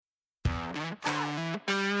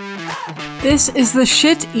This is the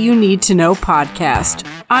Shit You Need to Know podcast.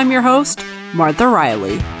 I'm your host, Martha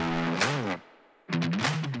Riley.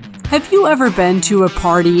 Have you ever been to a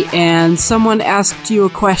party and someone asked you a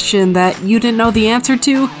question that you didn't know the answer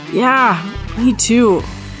to? Yeah, me too.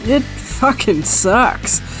 It fucking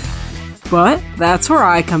sucks. But that's where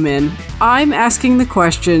I come in. I'm asking the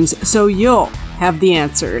questions so you'll have the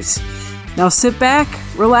answers. Now sit back,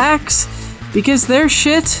 relax, because there's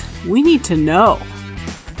shit we need to know.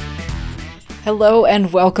 Hello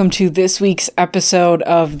and welcome to this week's episode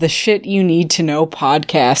of the Shit You Need to Know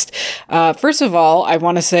podcast. First of all, I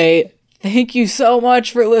want to say thank you so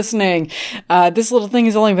much for listening. This little thing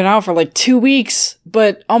has only been out for like 2 weeks,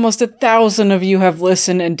 but almost 1,000 of you have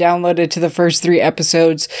listened and downloaded to the first 3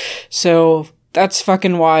 episodes. So that's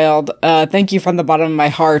fucking wild. Thank you from the bottom of my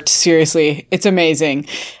heart. Seriously, it's amazing.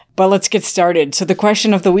 But let's get started. So the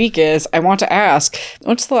question of the week is, I want to ask,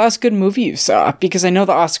 what's the last good movie you saw? Because I know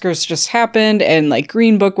the Oscars just happened and like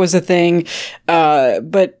Green Book was a thing.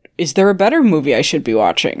 But is there a better movie I should be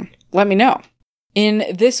watching? Let me know. In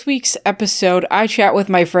this week's episode, I chat with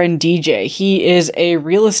my friend DJ. He is a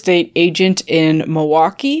real estate agent in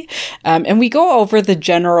Milwaukee, and we go over the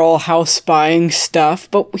general house buying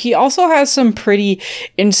stuff, but he also has some pretty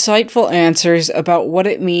insightful answers about what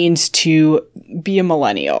it means to be a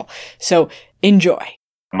millennial. So enjoy.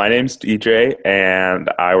 My name's DJ, and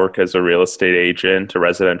I work as a real estate agent, a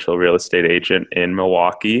residential real estate agent in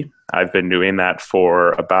Milwaukee. I've been doing that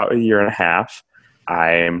for about 1.5 years.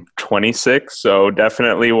 I'm 26, so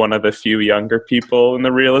definitely one of the few younger people in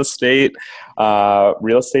the real estate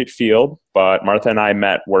field. But Martha and I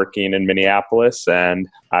met working in Minneapolis, and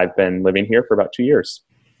I've been living here for about 2 years.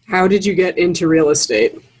 How did you get into real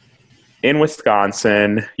estate? In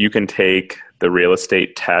Wisconsin, you can take the real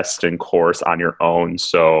estate test and course on your own.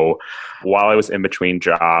 So while I was in between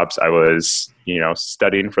jobs, I was,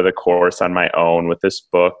 studying for the course on my own with this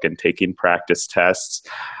book and taking practice tests.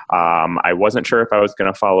 I wasn't sure if I was going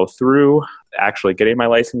to follow through actually getting my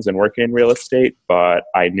license and working in real estate, but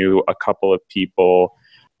I knew a couple of people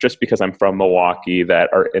just because I'm from Milwaukee that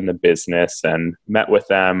are in the business and met with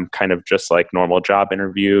them kind of just like normal job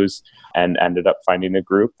interviews and ended up finding a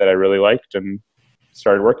group that I really liked and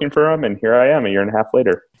started working for them. And here I am 1.5 years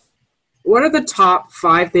later. What are the top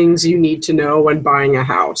 5 things you need to know when buying a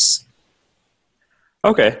house?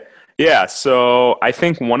 Okay. Yeah. So I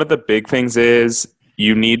think one of the big things is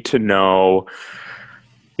you need to know,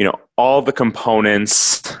 all the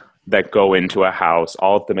components that go into a house,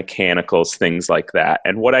 all of the mechanicals, things like that.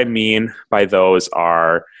 And what I mean by those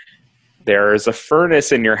are there's a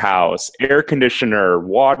furnace in your house, air conditioner,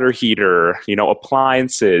 water heater,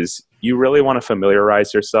 appliances. You really want to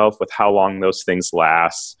familiarize yourself with how long those things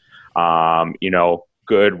last,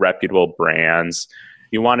 good reputable brands.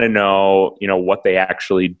 You want to know, what they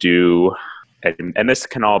actually do. And this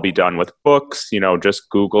can all be done with books, just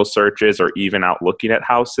Google searches or even out looking at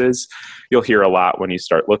houses. You'll hear a lot when you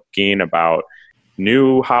start looking about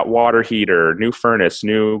new hot water heater, new furnace,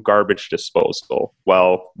 new garbage disposal.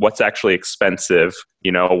 Well, what's actually expensive?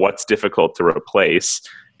 What's difficult to replace?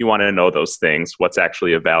 You want to know those things. What's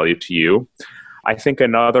actually of value to you? I think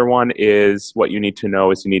another one is what you need to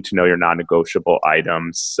know your non-negotiable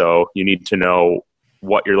items. So you need to know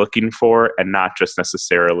what you're looking for and not just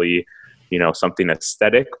necessarily, something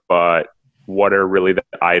aesthetic, but what are really the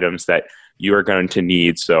items that you are going to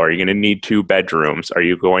need. So are you going to need 2 bedrooms? Are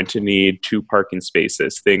you going to need 2 parking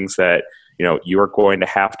spaces? Things that, you are going to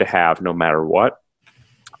have no matter what.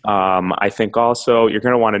 I think also you're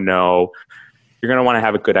going to want to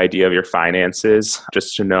have a good idea of your finances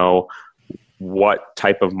just to know what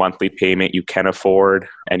type of monthly payment you can afford.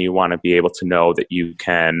 And you want to be able to know that you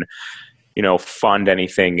can fund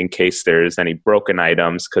anything in case there's any broken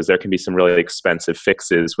items, because there can be some really expensive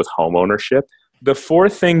fixes with home ownership. The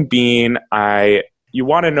 4th thing being, you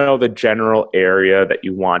want to know the general area that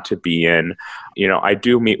you want to be in. I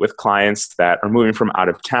do meet with clients that are moving from out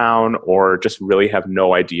of town or just really have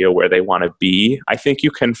no idea where they want to be. I think you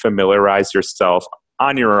can familiarize yourself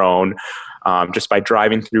on your own just by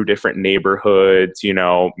driving through different neighborhoods,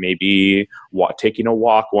 maybe taking a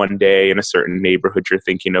walk one day in a certain neighborhood you're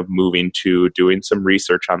thinking of moving to, doing some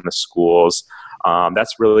research on the schools.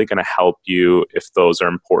 That's really going to help you if those are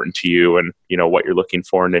important to you and, what you're looking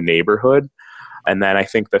for in a neighborhood. And then I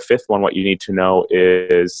think the 5th one, what you need to know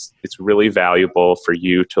is it's really valuable for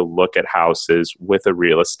you to look at houses with a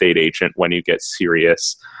real estate agent when you get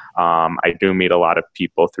serious. I do meet a lot of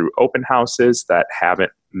people through open houses that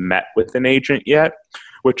haven't met with an agent yet,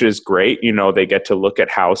 which is great. They get to look at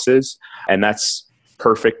houses, and that's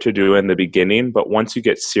perfect to do in the beginning. But once you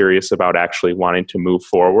get serious about actually wanting to move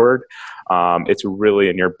forward, it's really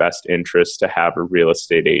in your best interest to have a real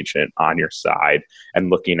estate agent on your side and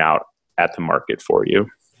looking out at the market for you.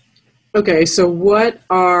 Okay, so what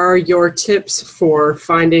are your tips for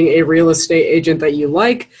finding a real estate agent that you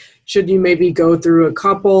like? Should you maybe go through a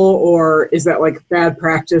couple, or is that like bad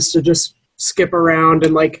practice to just skip around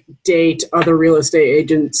and like date other real estate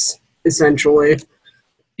agents essentially?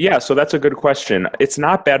 Yeah, so that's a good question. It's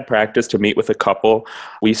not bad practice to meet with a couple.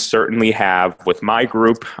 We certainly have, with my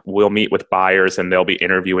group, we'll meet with buyers and they'll be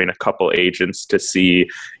interviewing a couple agents to see,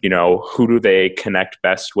 who do they connect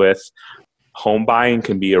best with. Home buying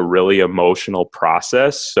can be a really emotional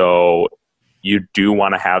process. So you do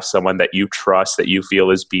want to have someone that you trust, that you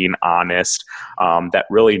feel is being honest, that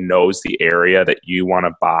really knows the area that you want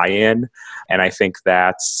to buy in. And I think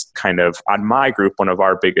that's kind of, on my group, one of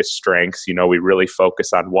our biggest strengths. We really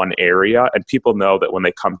focus on one area, and people know that when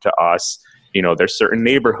they come to us, there's certain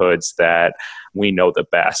neighborhoods that we know the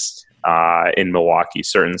best in Milwaukee,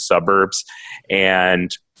 certain suburbs.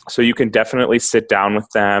 And so you can definitely sit down with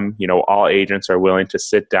them. All agents are willing to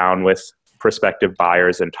sit down with prospective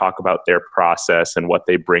buyers and talk about their process and what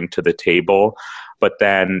they bring to the table. But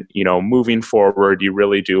then, moving forward, you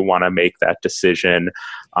really do want to make that decision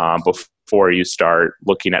before you start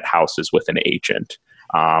looking at houses with an agent.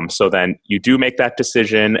 So then you do make that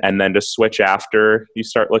decision, and then to switch after you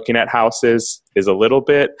start looking at houses is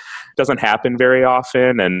doesn't happen very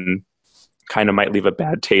often, and kind of might leave a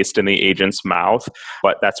bad taste in the agent's mouth,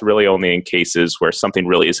 but that's really only in cases where something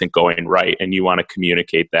really isn't going right, and you want to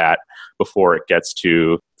communicate that before it gets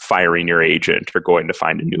to firing your agent or going to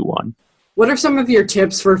find a new one. What are some of your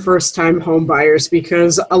tips for first-time home buyers?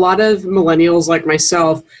 Because a lot of millennials like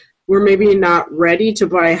myself, we're maybe not ready to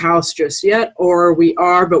buy a house just yet, or we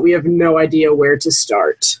are, but we have no idea where to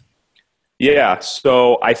start. Yeah,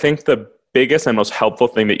 so I think the biggest and most helpful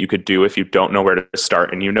thing that you could do if you don't know where to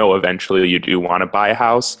start, and eventually you do want to buy a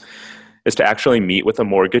house, is to actually meet with a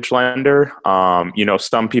mortgage lender.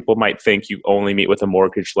 Some people might think you only meet with a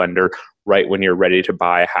mortgage lender right when you're ready to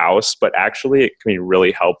buy a house, but actually it can be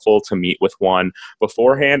really helpful to meet with one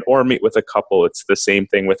beforehand or meet with a couple. It's the same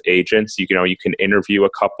thing with agents. You can interview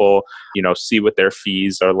a couple, see what their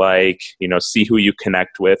fees are like, see who you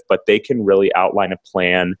connect with, but they can really outline a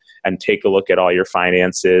plan and take a look at all your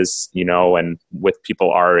finances, and with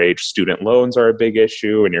people our age, student loans are a big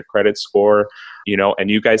issue, and your credit score,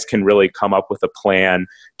 and you guys can really come up with a plan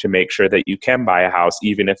to make sure that you can buy a house,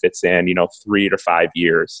 even if it's in, 3 to 5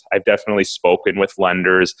 years. I've definitely spoken with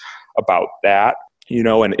lenders about that,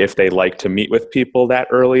 and if they like to meet with people that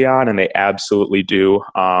early on, and they absolutely do,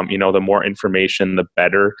 the more information, the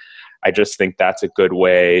better. I just think that's a good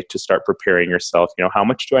way to start preparing yourself. How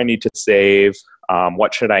much do I need to save?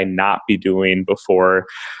 What should I not be doing before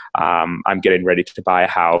I'm getting ready to buy a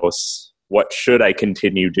house? What should I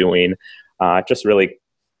continue doing? It just really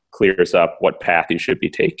clears up what path you should be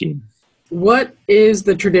taking. What is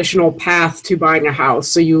the traditional path to buying a house?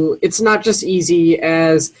 So it's not just easy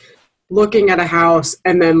as looking at a house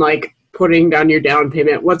and then like putting down your down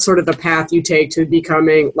payment. What's sort of the path you take to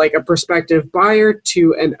becoming like a prospective buyer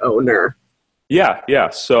to an owner? Yeah.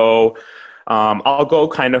 So I'll go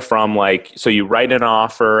kind of from so you write an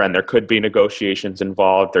offer and there could be negotiations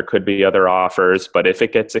involved. There could be other offers, but if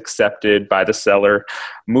it gets accepted by the seller,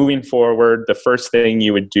 moving forward, the first thing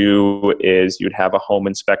you would do is you'd have a home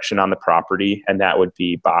inspection on the property, and that would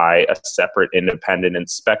be by a separate independent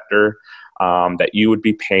inspector that you would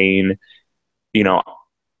be paying.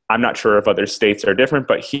 I'm not sure if other states are different,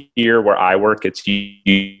 but here where I work, it's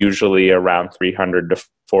usually around $300 to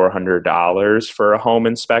 $400 for a home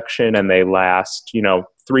inspection, and they last,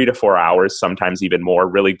 3 to 4 hours, sometimes even more,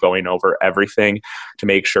 really going over everything to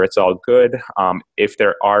make sure it's all good. If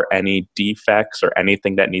there are any defects or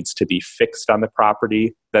anything that needs to be fixed on the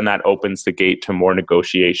property, then that opens the gate to more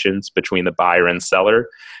negotiations between the buyer and seller.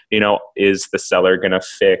 Is the seller going to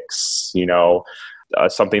fix,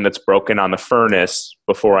 something that's broken on the furnace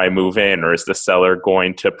before I move in, or is the seller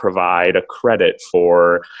going to provide a credit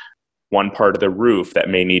for one part of the roof that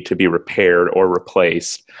may need to be repaired or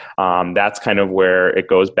replaced? That's kind of where it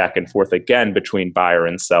goes back and forth again between buyer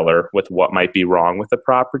and seller with what might be wrong with the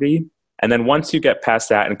property. And then once you get past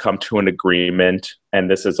that and come to an agreement, and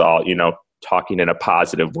this is all, talking in a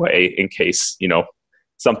positive way in case,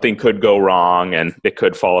 something could go wrong and it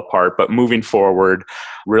could fall apart. But moving forward,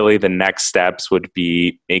 really the next steps would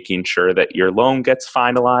be making sure that your loan gets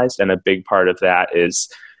finalized. And a big part of that is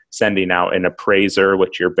sending out an appraiser,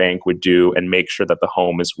 which your bank would do, and make sure that the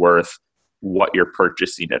home is worth what you're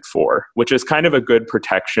purchasing it for, which is kind of a good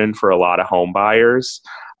protection for a lot of home buyers.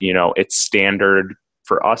 It's standard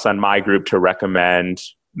for us on my group to recommend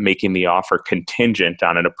making the offer contingent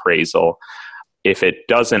on an appraisal. If it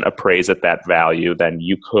doesn't appraise at that value, then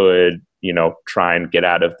you could, try and get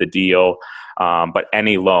out of the deal. But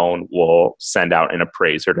any loan will send out an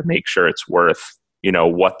appraiser to make sure it's worth,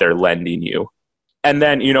 what they're lending you. And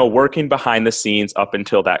then, working behind the scenes up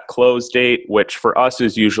until that close date, which for us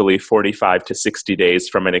is usually 45 to 60 days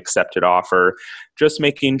from an accepted offer, just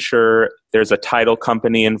making sure there's a title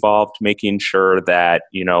company involved, making sure that,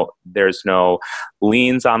 there's no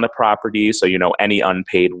liens on the property. So, any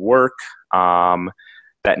unpaid work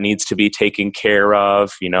that needs to be taken care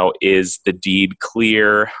of, is the deed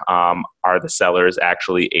clear? Are the sellers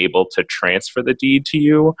actually able to transfer the deed to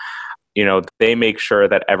you? They make sure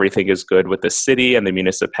that everything is good with the city and the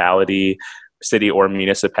municipality, city or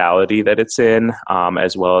municipality that it's in,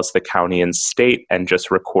 as well as the county and state, and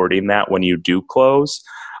just recording that when you do close.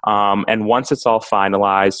 And once it's all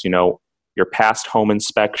finalized, your past home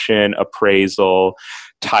inspection, appraisal,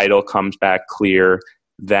 title comes back clear,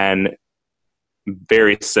 then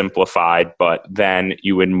very simplified, but then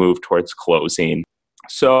you would move towards closing.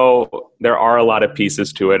 So there are a lot of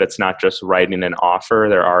pieces to it. It's not just writing an offer.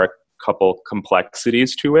 There are a couple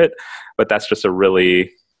complexities to it, but that's just a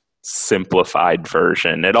really simplified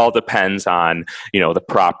version. It all depends on, the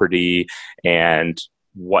property and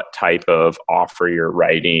what type of offer you're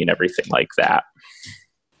writing, everything like that.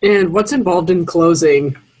 And what's involved in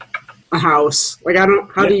closing a house? What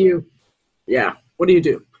do you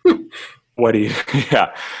do?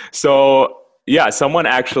 Someone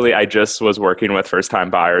actually, I just was working with first-time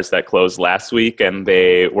buyers that closed last week, and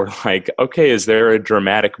they were like, okay, is there a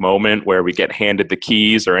dramatic moment where we get handed the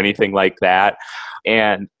keys or anything like that?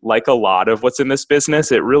 And like a lot of what's in this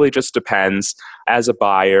business, it really just depends. As a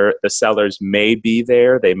buyer, the sellers may be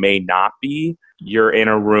there, they may not be. You're in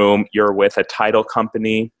a room, you're with a title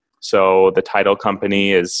company. So the title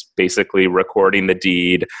company is basically recording the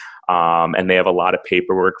deed, and they have a lot of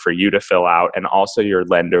paperwork for you to fill out. And also your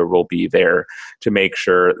lender will be there to make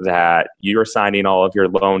sure that you're signing all of your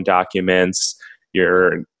loan documents.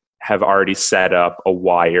 You have already set up a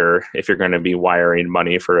wire if you're going to be wiring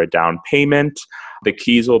money for a down payment. The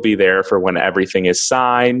keys will be there for when everything is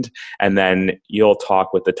signed. And then you'll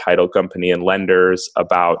talk with the title company and lenders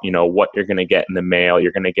about, what you're going to get in the mail.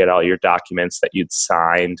 You're going to get all your documents that you'd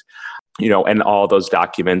signed. And all those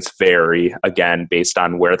documents vary, again, based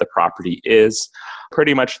on where the property is.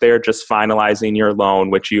 Pretty much they're just finalizing your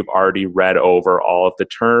loan, which you've already read over all of the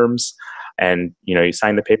terms. And, you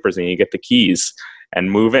sign the papers and you get the keys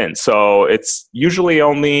and move in. So it's usually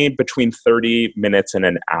only between 30 minutes and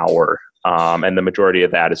an hour. And the majority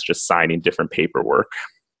of that is just signing different paperwork.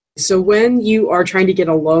 So when you are trying to get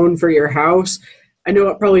a loan for your house, I know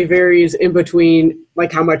it probably varies in between,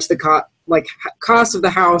 like how much the cost of the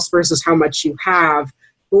house versus how much you have.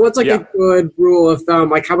 But what's a good rule of thumb?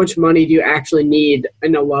 Like how much money do you actually need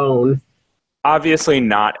in a loan? Obviously,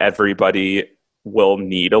 not everybody will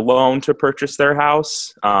need a loan to purchase their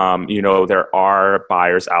house. There are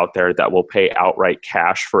buyers out there that will pay outright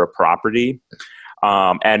cash for a property.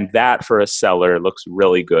 And that for a seller looks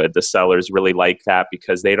really good. The sellers really like that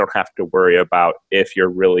because they don't have to worry about if you're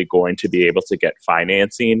really going to be able to get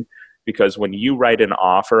financing. Because when you write an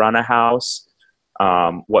offer on a house,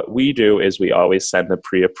 what we do is we always send a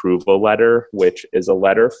pre-approval letter, which is a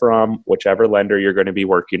letter from whichever lender you're going to be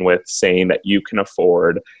working with saying that you can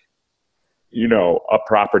afford, a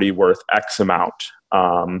property worth X amount.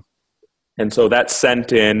 And so that's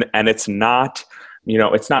sent in, and it's not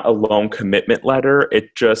a loan commitment letter.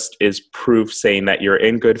 It just is proof saying that you're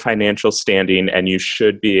in good financial standing and you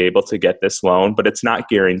should be able to get this loan, but it's not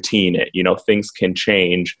guaranteeing it. Things can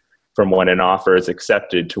change from when an offer is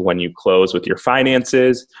accepted to when you close with your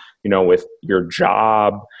finances, with your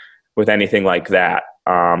job, with anything like that.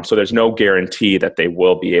 So there's no guarantee that they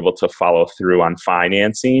will be able to follow through on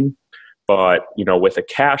financing. But, with a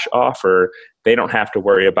cash offer, they don't have to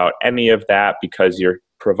worry about any of that because you're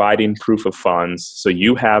providing proof of funds. So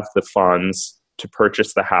you have the funds to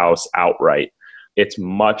purchase the house outright. It's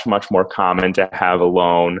much, much more common to have a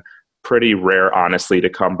loan. Pretty rare, honestly, to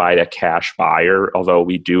come by a cash buyer, although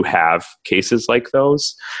we do have cases like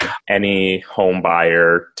those. Any home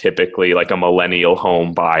buyer, typically like a millennial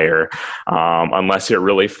home buyer, unless you're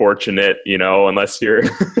really fortunate, unless you're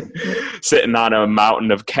sitting on a mountain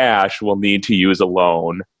of cash, will need to use a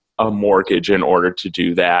loan, a mortgage in order to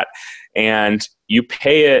do that. And you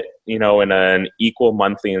pay it, in an equal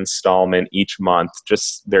monthly installment each month,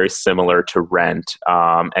 just very similar to rent.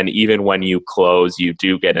 And even when you close, you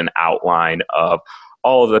do get an outline of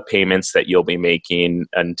all of the payments that you'll be making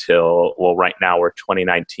until, right now we're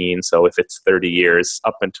 2019. So if it's 30 years,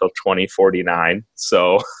 up until 2049.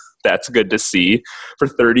 So that's good to see for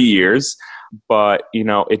 30 years. But,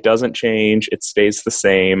 it doesn't change. It stays the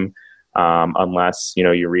same unless, you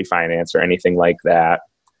refinance or anything like that.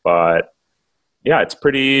 But yeah, it's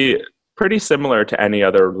pretty similar to any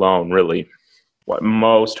other loan, really. What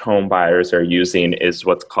most home buyers are using is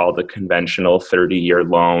what's called a conventional 30-year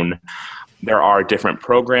loan. There are different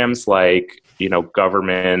programs like,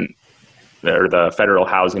 government or the Federal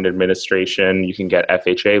Housing Administration. You can get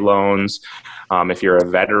FHA loans. If you're a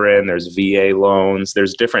veteran, there's VA loans.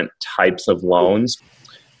 There's different types of loans.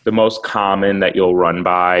 The most common that you'll run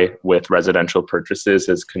by with residential purchases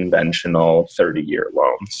is conventional 30-year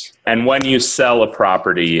loans. And when you sell a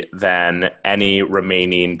property, then any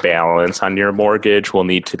remaining balance on your mortgage will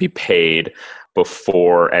need to be paid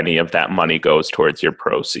before any of that money goes towards your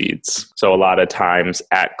proceeds. So a lot of times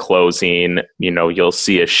at closing, you'll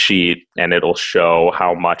see a sheet and it'll show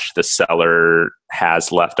how much the seller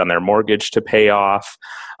has left on their mortgage to pay off,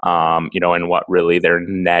 and what really they're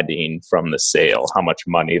netting from the sale, how much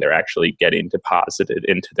money they're actually getting deposited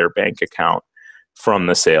into their bank account from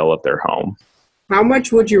the sale of their home. How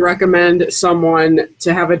much would you recommend someone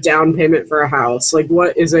to have a down payment for a house? Like,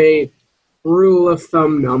 what is a rule of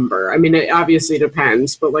thumb number? I mean, it obviously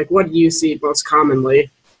depends, but what do you see most commonly?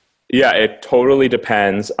 Yeah, it totally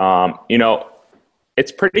depends.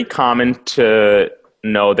 It's pretty common to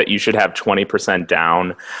know that you should have 20%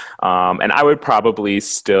 down. And I would probably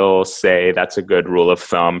still say that's a good rule of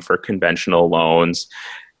thumb for conventional loans.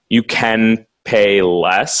 You can pay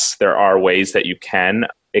less. There are ways that you can.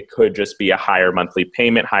 It could just be a higher monthly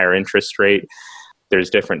payment, higher interest rate. There's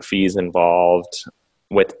different fees involved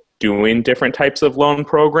with doing different types of loan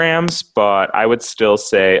programs, but I would still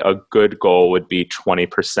say a good goal would be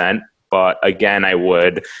 20%. But again, I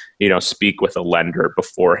would, speak with a lender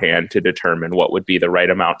beforehand to determine what would be the right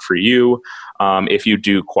amount for you. If you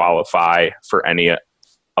do qualify for any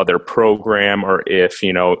other program, or if,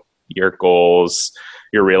 your goals,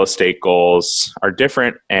 your real estate goals are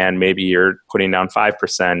different and maybe you're putting down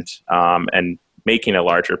 5% and making a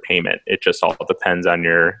larger payment. It just all depends on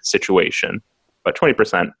your situation. But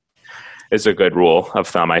 20% is a good rule of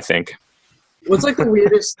thumb, I think. What's the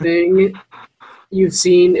weirdest thing you've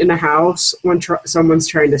seen in a house when someone's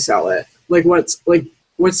trying to sell it?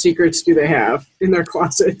 What secrets do they have in their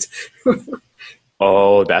closet?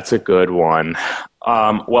 Oh, that's a good one.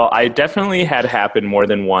 Well, I definitely had happen more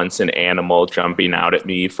than once, an animal jumping out at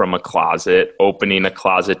me from a closet, opening a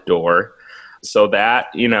closet door. So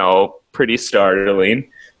that, pretty startling.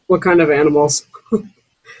 What kind of animals?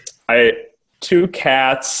 2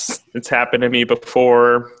 cats. It's happened to me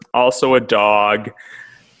before. Also a dog.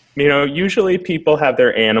 Usually people have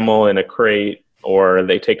their animal in a crate or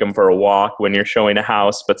they take them for a walk when you're showing a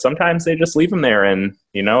house, but sometimes they just leave them there and,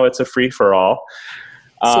 it's a free-for-all.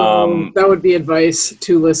 So that would be advice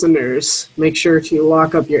to listeners. Make sure to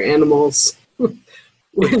lock up your animals.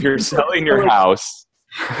 If you're selling your house,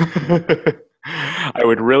 I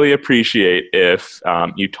would really appreciate if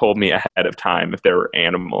you told me ahead of time if there were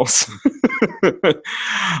animals.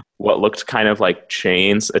 What looked kind of like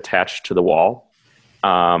chains attached to the wall.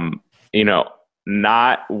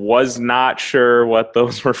 Was not sure what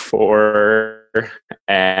those were for.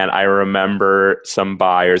 And I remember some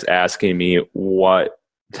buyers asking me what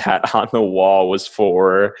that on the wall was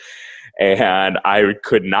for. And I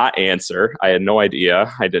could not answer. I had no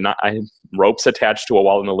idea. I had ropes attached to a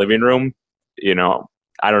wall in the living room. I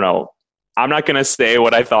don't know. I'm not going to say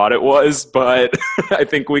what I thought it was, but I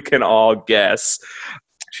think we can all guess.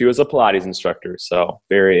 She was a Pilates instructor, so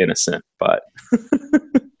very innocent, but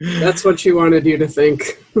that's what you wanted you to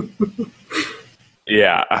think.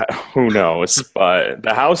 Yeah, who knows? But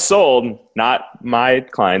the house sold. Not my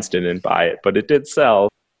clients didn't buy it, but it did sell.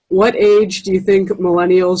 What age do you think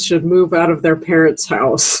millennials should move out of their parents'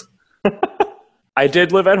 house? I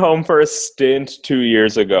did live at home for a stint 2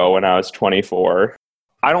 years ago when I was 24.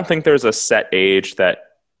 I don't think there's a set age that,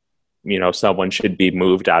 someone should be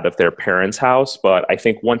moved out of their parents' house. But I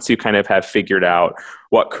think once you kind of have figured out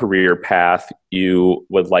what career path you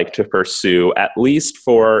would like to pursue, at least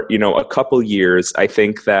for, a couple years, I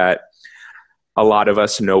think that a lot of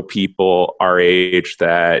us know people our age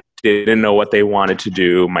that didn't know what they wanted to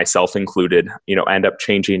do, myself included, end up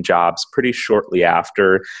changing jobs pretty shortly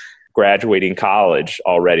after graduating college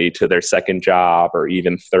already to their second job or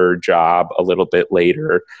even third job a little bit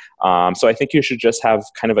later. So I think you should just have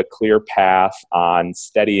kind of a clear path on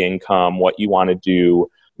steady income, what you want to do,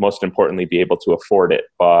 most importantly, be able to afford it.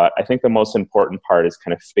 But I think the most important part is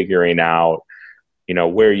kind of figuring out,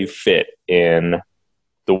 where you fit in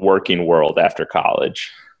the working world after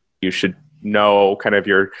college. You should know kind of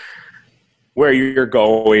your where you're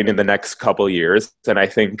going in the next couple years. And I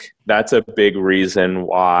think that's a big reason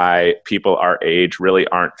why people our age really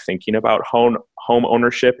aren't thinking about home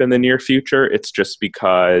ownership in the near future. It's just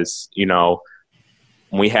because,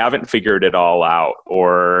 we haven't figured it all out,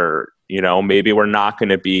 or, maybe we're not going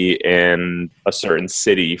to be in a certain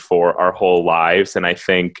city for our whole lives. And I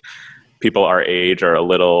think people our age are a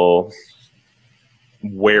little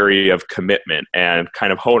wary of commitment, and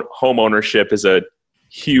kind of home ownership is a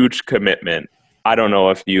huge commitment. I don't know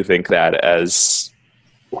if you think that, as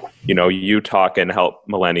you talk and help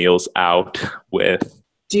millennials out with.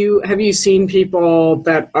 Have you seen people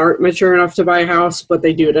that aren't mature enough to buy a house, but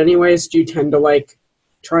they do it anyways? Do you tend to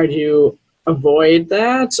try to avoid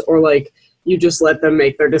that, or you just let them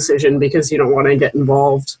make their decision because you don't want to get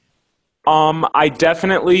involved? I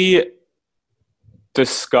definitely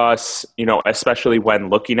discuss, especially when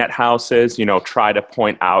looking at houses, try to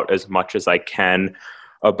point out as much as I can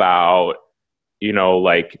about,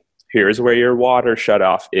 here's where your water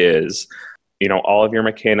shutoff is. All of your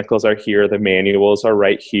mechanicals are here. The manuals are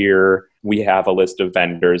right here. We have a list of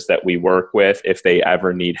vendors that we work with if they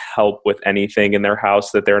ever need help with anything in their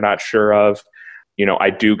house that they're not sure of.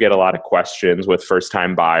 I do get a lot of questions with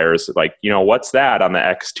first-time buyers, what's that on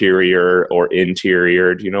the exterior or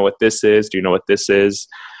interior? Do you know what this is? Do you know what this is?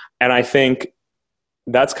 And I think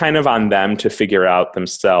that's kind of on them to figure out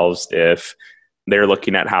themselves if they're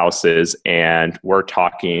looking at houses and we're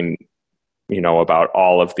talking, about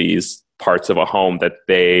all of these parts of a home that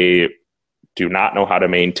they do not know how to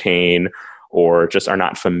maintain or just are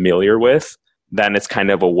not familiar with, then it's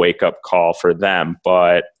kind of a wake-up call for them.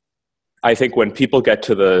 But I think when people get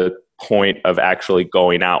to the point of actually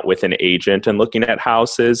going out with an agent and looking at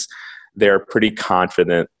houses, they're pretty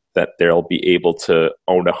confident that they'll be able to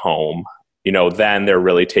own a home. Then they're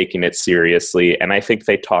really taking it seriously. And I think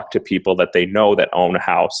they talk to people that they know that own a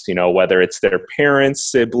house, whether it's their parents,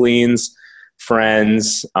 siblings,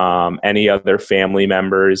 friends, any other family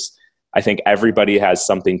members. I think everybody has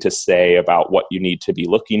something to say about what you need to be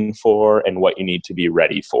looking for and what you need to be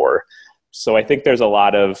ready for. So I think there's a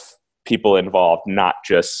lot of people involved, not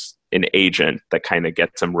just an agent that kind of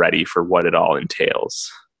gets them ready for what it all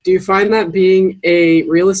entails. Do you find that being a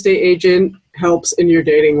real estate agent helps in your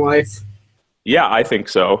dating life? Yeah, I think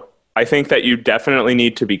so. I think that you definitely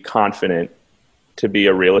need to be confident to be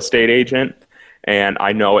a real estate agent. And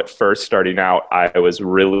I know at first starting out, I was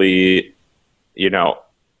really,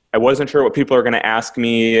 I wasn't sure what people are going to ask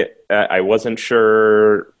me. I wasn't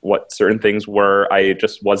sure what certain things were. I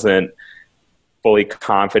just wasn't fully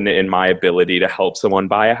confident in my ability to help someone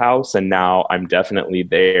buy a house. And now I'm definitely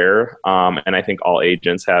there. And I think all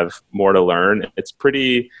agents have more to learn.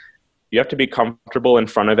 You have to be comfortable in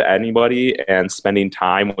front of anybody and spending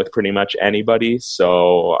time with pretty much anybody.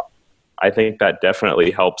 So I think that definitely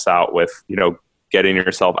helps out with, getting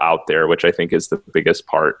yourself out there, which I think is the biggest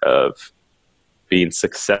part of being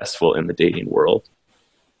successful in the dating world.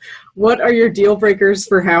 What are your deal breakers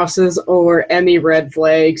for houses, or any red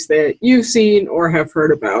flags that you've seen or have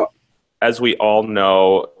heard about? As we all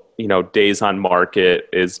know, days on market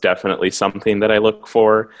is definitely something that I look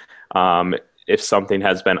for. If something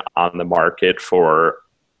has been on the market for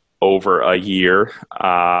over a year,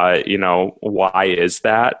 why is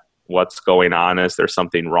that? What's going on? Is there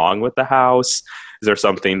something wrong with the house? Is there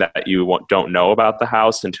something that you don't know about the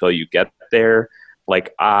house until you get there?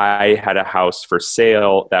 I had a house for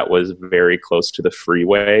sale that was very close to the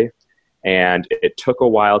freeway, and it took a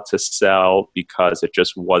while to sell because it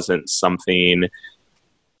just wasn't something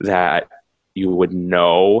that you would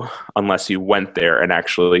know unless you went there and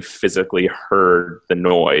actually physically heard the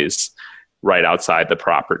noise right outside the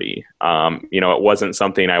property. It wasn't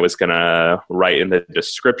something I was going to write in the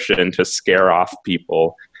description to scare off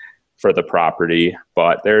people for the property,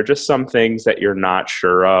 but there are just some things that you're not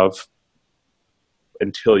sure of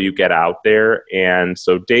until you get out there. And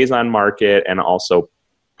so days on market and also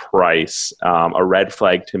price. A red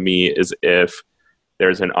flag to me is if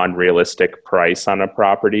there's an unrealistic price on a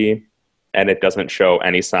property and it doesn't show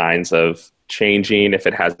any signs of changing, if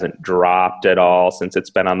it hasn't dropped at all since it's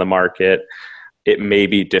been on the market. It may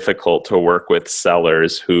be difficult to work with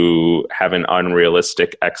sellers who have an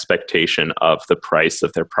unrealistic expectation of the price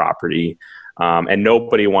of their property. And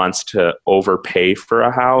nobody wants to overpay for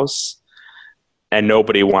a house. And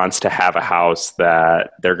nobody wants to have a house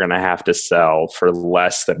that they're going to have to sell for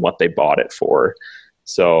less than what they bought it for.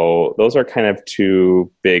 So those are kind of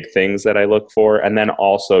two big things that I look for. And then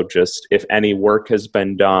also just if any work has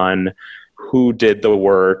been done, who did the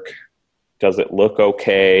work? Does it look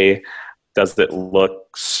okay? Does it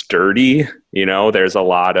look sturdy? There's a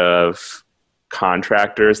lot of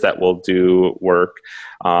contractors that will do work,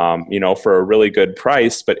 for a really good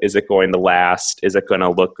price, but is it going to last? Is it going to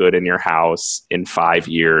look good in your house in 5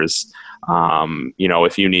 years?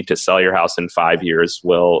 If you need to sell your house in 5 years,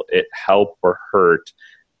 will it help or hurt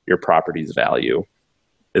your property's value?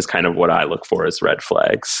 Is kind of what I look for as red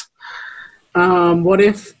flags. What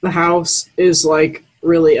if the house is like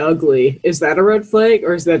really ugly? Is that a red flag,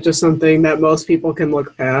 or is that just something that most people can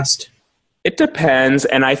look past? It depends,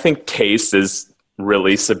 and I think taste is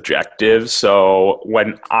really subjective. So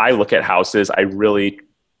when I look at houses, I really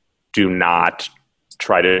do not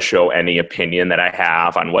try to show any opinion that I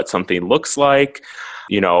have on what something looks like,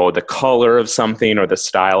 the color of something or the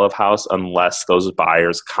style of house, unless those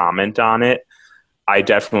buyers comment on it. I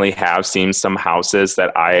definitely have seen some houses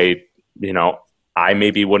that I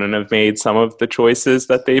maybe wouldn't have made some of the choices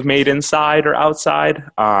that they've made inside or outside,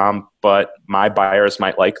 but my buyers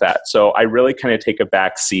might like that. So I really kind of take a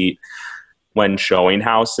back seat when showing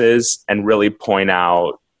houses and really point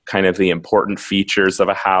out kind of the important features of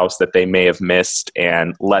a house that they may have missed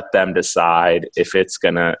and let them decide if it's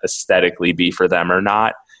going to aesthetically be for them or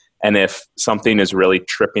not. And if something is really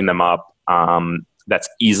tripping them up, that's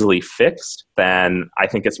easily fixed, then I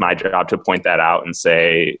think it's my job to point that out and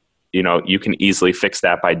say, you can easily fix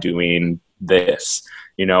that by doing this.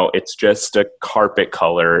 It's just a carpet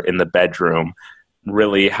color in the bedroom.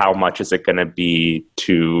 Really, how much is it going to be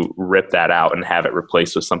to rip that out and have it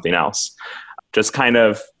replaced with something else? Just kind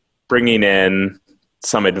of bringing in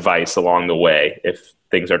some advice along the way if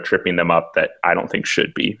things are tripping them up that I don't think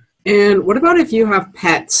should be. And what about if you have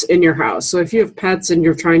pets in your house? So if you have pets and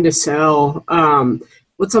you're trying to sell,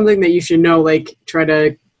 what's something that you should know, like try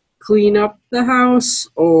to clean up the house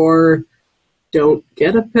or don't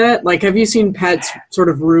get a pet? Like, have you seen pets sort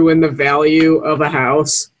of ruin the value of a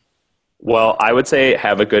house? Well, I would say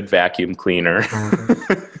have a good vacuum cleaner.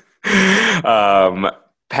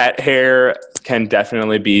 Pet hair can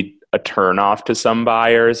definitely be a turnoff to some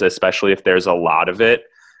buyers, especially if there's a lot of it.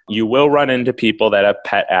 You will run into people that have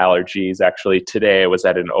pet allergies. Actually, today I was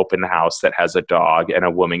at an open house that has a dog, and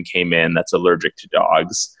a woman came in that's allergic to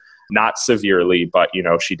dogs. Not severely, but,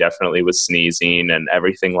 she definitely was sneezing and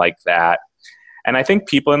everything like that. And I think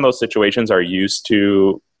people in those situations are used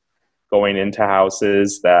to going into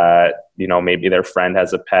houses that, maybe their friend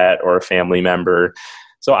has a pet or a family member.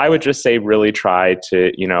 So I would just say really try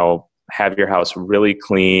to, have your house really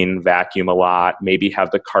clean, vacuum a lot, maybe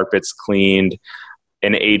have the carpets cleaned.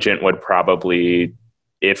 An agent would probably,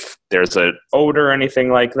 if there's an odor or anything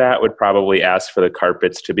like that, would probably ask for the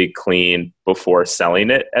carpets to be cleaned before selling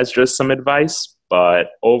it as just some advice.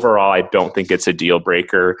 But overall, I don't think it's a deal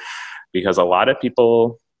breaker because a lot of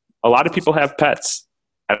people have pets.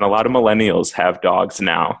 And a lot of millennials have dogs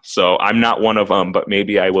now. So I'm not one of them, but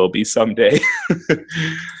maybe I will be someday.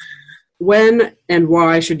 When and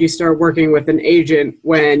why should you start working with an agent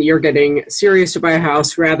when you're getting serious to buy a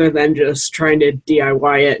house rather than just trying to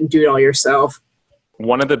DIY it and do it all yourself?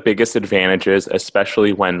 One of the biggest advantages,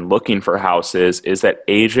 especially when looking for houses, is that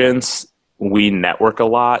agents, we network a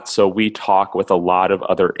lot. So we talk with a lot of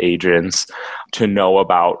other agents to know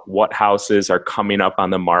about what houses are coming up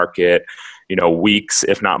on the market, weeks,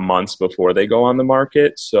 if not months before they go on the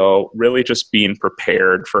market. So really just being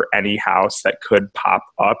prepared for any house that could pop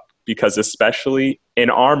up, because especially in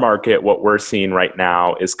our market, what we're seeing right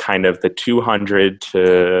now is kind of the $200,000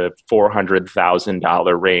 to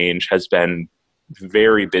 $400,000 range has been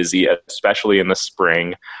very busy, especially in the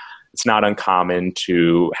spring. It's not uncommon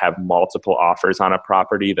to have multiple offers on a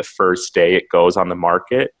property the first day it goes on the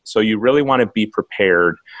market. So you really want to be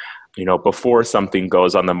prepared before something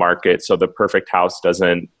goes on the market so the perfect house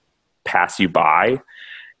doesn't pass you by.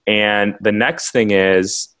 And the next thing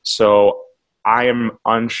is, so I am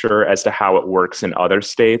unsure as to how it works in other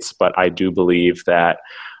states, but I do believe that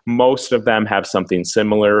most of them have something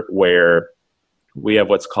similar where we have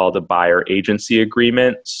what's called a buyer agency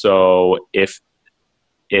agreement. So if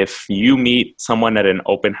you meet someone at an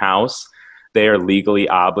open house, they are legally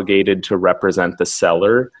obligated to represent the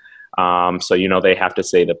seller. So, they have to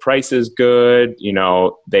say the price is good.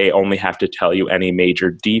 They only have to tell you any major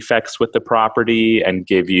defects with the property and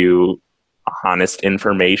give you honest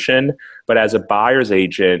information. But as a buyer's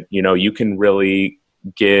agent, you can really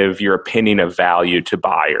give your opinion of value to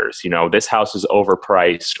buyers. This house is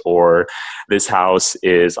overpriced or this house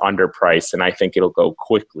is underpriced and I think it'll go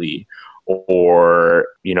quickly. Or,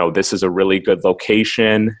 this is a really good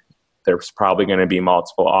location. There's probably going to be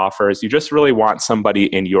multiple offers. You just really want somebody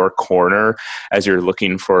in your corner as you're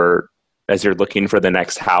looking for the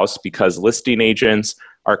next house, because listing agents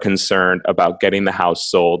are concerned about getting the house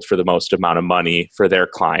sold for the most amount of money for their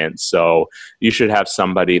clients. So you should have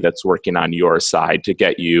somebody that's working on your side to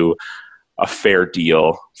get you a fair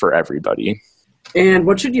deal for everybody. And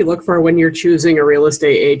what should you look for when you're choosing a real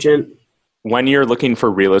estate agent? When you're looking for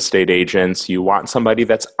real estate agents, you want somebody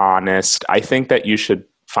that's honest. I think that you should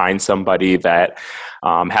find somebody that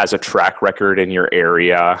has a track record in your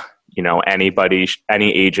area.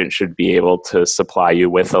 Any agent should be able to supply you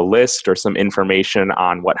with a list or some information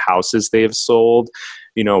on what houses they have sold,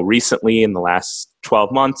 recently in the last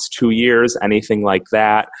 12 months, 2 years, anything like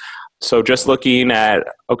that. So just looking at,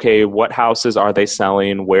 okay, what houses are they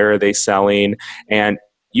selling? Where are they selling? And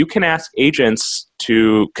you can ask agents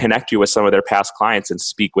to connect you with some of their past clients and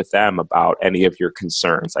speak with them about any of your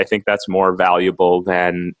concerns. I think that's more valuable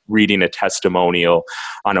than reading a testimonial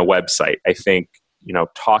on a website. I think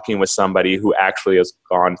talking with somebody who actually has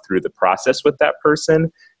gone through the process with that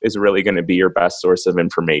person is really going to be your best source of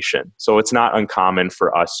information. So it's not uncommon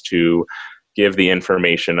for us to give the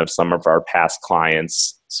information of some of our past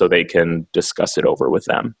clients so they can discuss it over with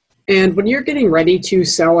them. And when you're getting ready to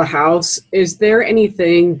sell a house, is there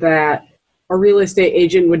anything that a real estate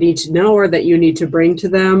agent would need to know or that you need to bring to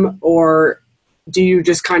them? Or do you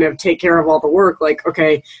just kind of take care of all the work? Like,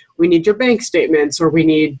 okay, we need your bank statements or we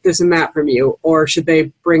need this and that from you, or should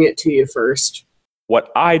they bring it to you first?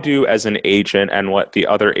 What I do as an agent and what the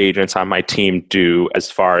other agents on my team do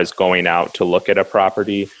as far as going out to look at a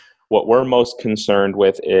property, what we're most concerned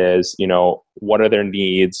with is, what are their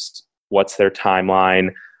needs? What's their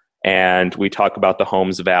timeline? And we talk about the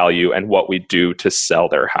home's value and what we do to sell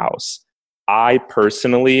their house. I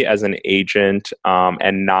personally, as an agent,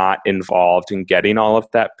 am not involved in getting all of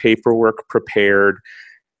that paperwork prepared,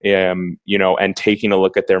 and taking a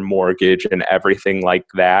look at their mortgage and everything like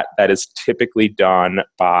that. That is typically done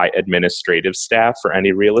by administrative staff for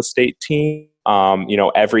any real estate team.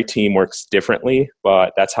 Every team works differently,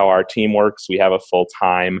 but that's how our team works. We have a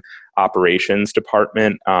full-time operations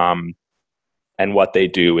department. And what they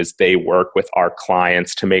do is they work with our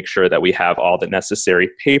clients to make sure that we have all the necessary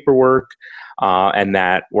paperwork and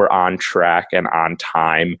that we're on track and on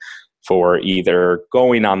time for either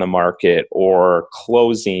going on the market or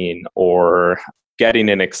closing or getting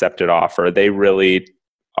an accepted offer. They really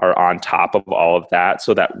are on top of all of that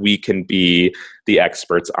so that we can be the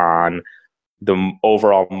experts on the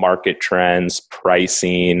overall market trends,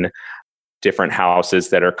 pricing, different houses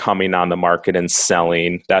that are coming on the market and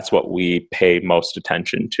selling. That's what we pay most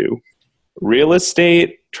attention to. Real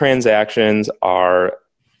estate transactions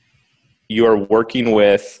you're working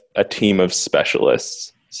with a team of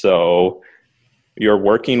specialists. So you're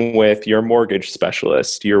working with your mortgage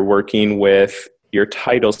specialist, you're working with your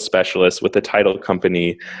title specialist with the title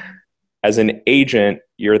company. As an agent,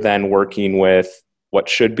 you're then working with what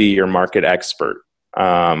should be your market expert.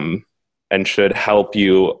 And should help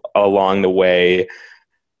you along the way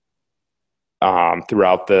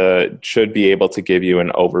should be able to give you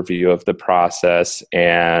an overview of the process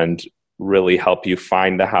and really help you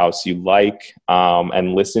find the house you like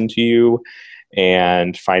and listen to you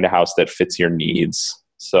and find a house that fits your needs.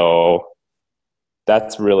 So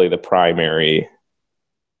that's really the primary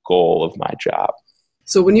goal of my job.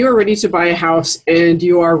 So when you are ready to buy a house and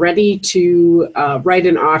you are ready to write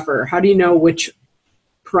an offer, how do you know which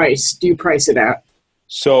price do you price it at?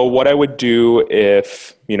 So what I would do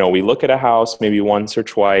if, we look at a house maybe once or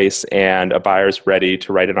twice and a buyer's ready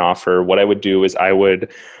to write an offer, what I would do is I would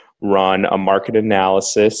run a market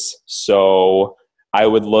analysis. So I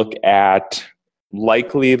would look at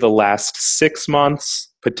likely the last 6 months,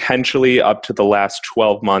 potentially up to the last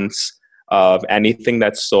 12 months of anything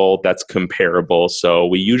that's sold that's comparable. So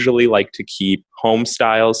we usually like to keep home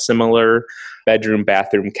styles similar, bedroom,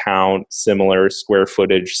 bathroom count similar, square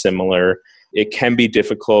footage similar. It can be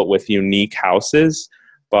difficult with unique houses,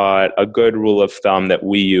 but a good rule of thumb that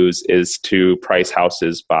we use is to price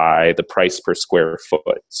houses by the price per square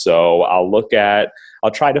foot. So I'll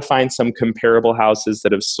try to find some comparable houses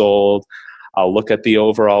that have sold. I'll look at the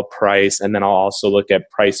overall price, and then I'll also look at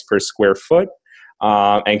price per square foot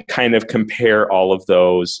and kind of compare all of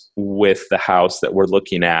those with the house that we're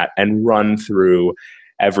looking at and run through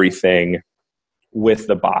everything with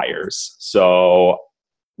the buyers. So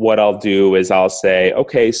what I'll do is I'll say,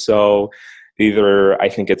 okay, so either I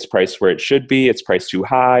think it's priced where it should be, it's priced too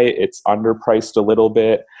high, it's underpriced a little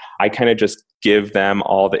bit. I kind of just give them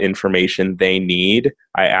all the information they need.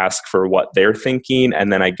 I ask for what they're thinking,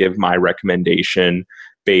 and then I give my recommendation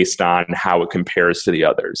based on how it compares to the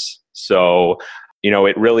others. So,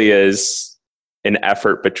 it really is an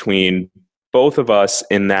effort between both of us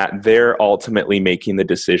in that they're ultimately making the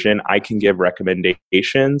decision. I can give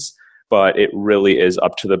recommendations, but it really is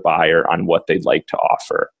up to the buyer on what they'd like to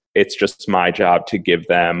offer. It's just my job to give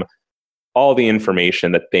them all the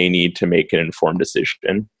information that they need to make an informed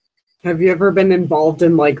decision. Have you ever been involved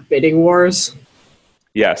in like bidding wars?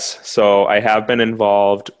 Yes. So I have been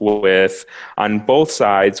involved with, on both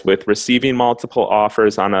sides, with receiving multiple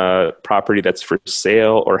offers on a property that's for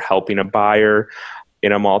sale or helping a buyer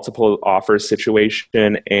in a multiple offer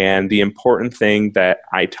situation. And the important thing that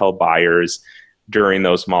I tell buyers during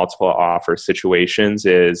those multiple offer situations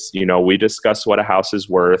is, we discuss what a house is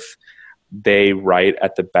worth. They write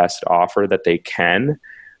at the best offer that they can,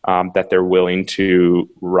 that they're willing to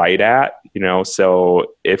write at, so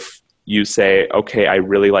if you say, okay, I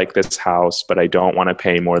really like this house, but I don't want to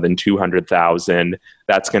pay more than $200,000.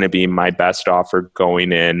 That's going to be my best offer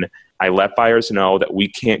going in. I let buyers know that we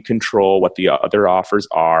can't control what the other offers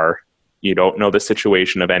are. You don't know the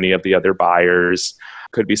situation of any of the other buyers.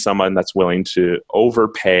 Could be someone that's willing to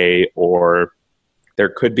overpay, or there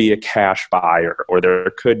could be a cash buyer, or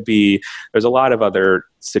there's a lot of other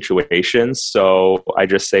situations. So I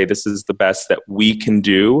just say this is the best that we can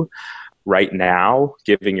do right now,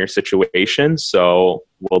 given your situation. So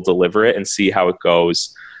we'll deliver it and see how it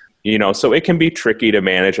goes. So it can be tricky to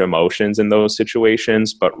manage emotions in those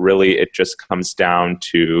situations, but really it just comes down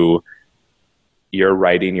to you're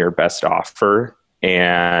writing your best offer,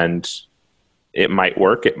 and it might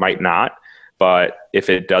work, it might not. But if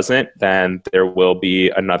it doesn't, then there will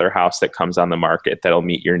be another house that comes on the market that'll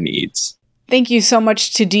meet your needs. Thank you so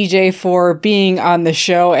much to DJ for being on the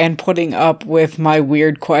show and putting up with my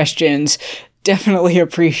weird questions. Definitely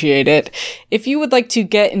appreciate it. If you would like to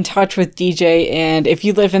get in touch with DJ, and if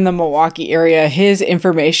you live in the Milwaukee area, his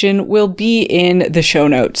information will be in the show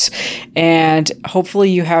notes. And hopefully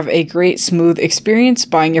you have a great, smooth experience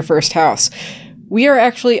buying your first house. We are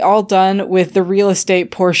actually all done with the real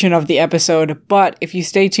estate portion of the episode, but if you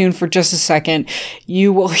stay tuned for just a second,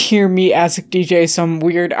 you will hear me ask DJ some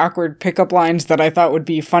weird, awkward pickup lines that I thought would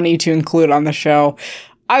be funny to include on the show.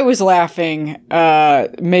 I was laughing.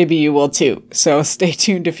 Maybe you will too. So stay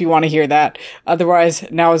tuned if you want to hear that. Otherwise,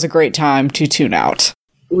 now is a great time to tune out.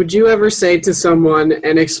 Would you ever say to someone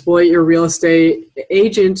and exploit your real estate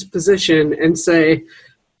agent position and say,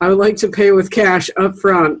 I would like to pay with cash up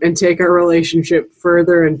front and take our relationship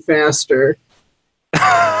further and faster?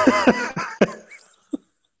 I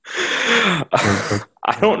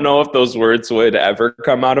don't know if those words would ever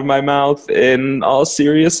come out of my mouth in all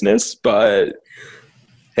seriousness, but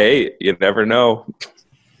hey, you never know.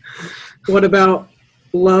 What about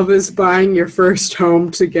love is buying your first home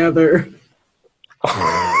together?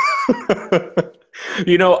 I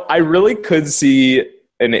really could see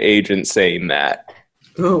an agent saying that.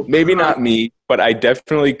 Oh, maybe not me, but I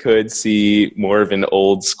definitely could see more of an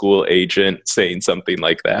old school agent saying something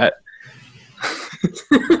like that.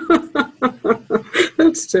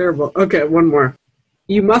 That's terrible. Okay, one more.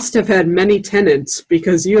 You must have had many tenants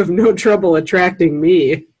because you have no trouble attracting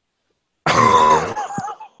me.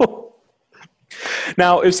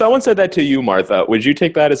 Now, if someone said that to you, Martha, would you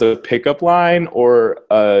take that as a pickup line or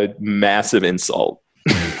a massive insult?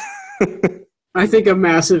 I think a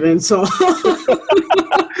massive insult.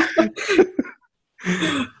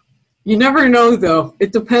 You never know, though.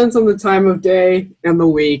 It depends on the time of day and the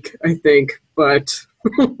week, I think. But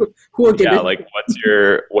we'll get it. Like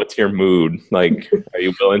what's your mood? Like, are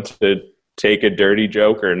you willing to take a dirty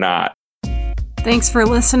joke or not? Thanks for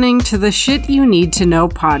listening to the Shit You Need to Know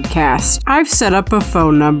podcast. I've set up a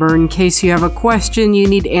phone number in case you have a question you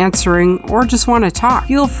need answering or just want to talk.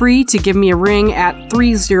 Feel free to give me a ring at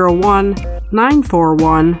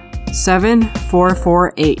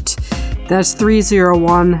 301-941-7448. That's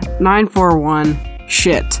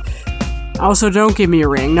 301-941-SHIT. Also, don't give me a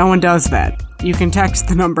ring. No one does that. You can text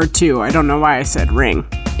the number too. I don't know why I said ring.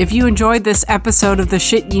 If you enjoyed this episode of the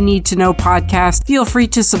Shit You Need to Know podcast, feel free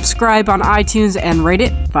to subscribe on iTunes and rate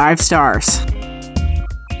it 5 stars.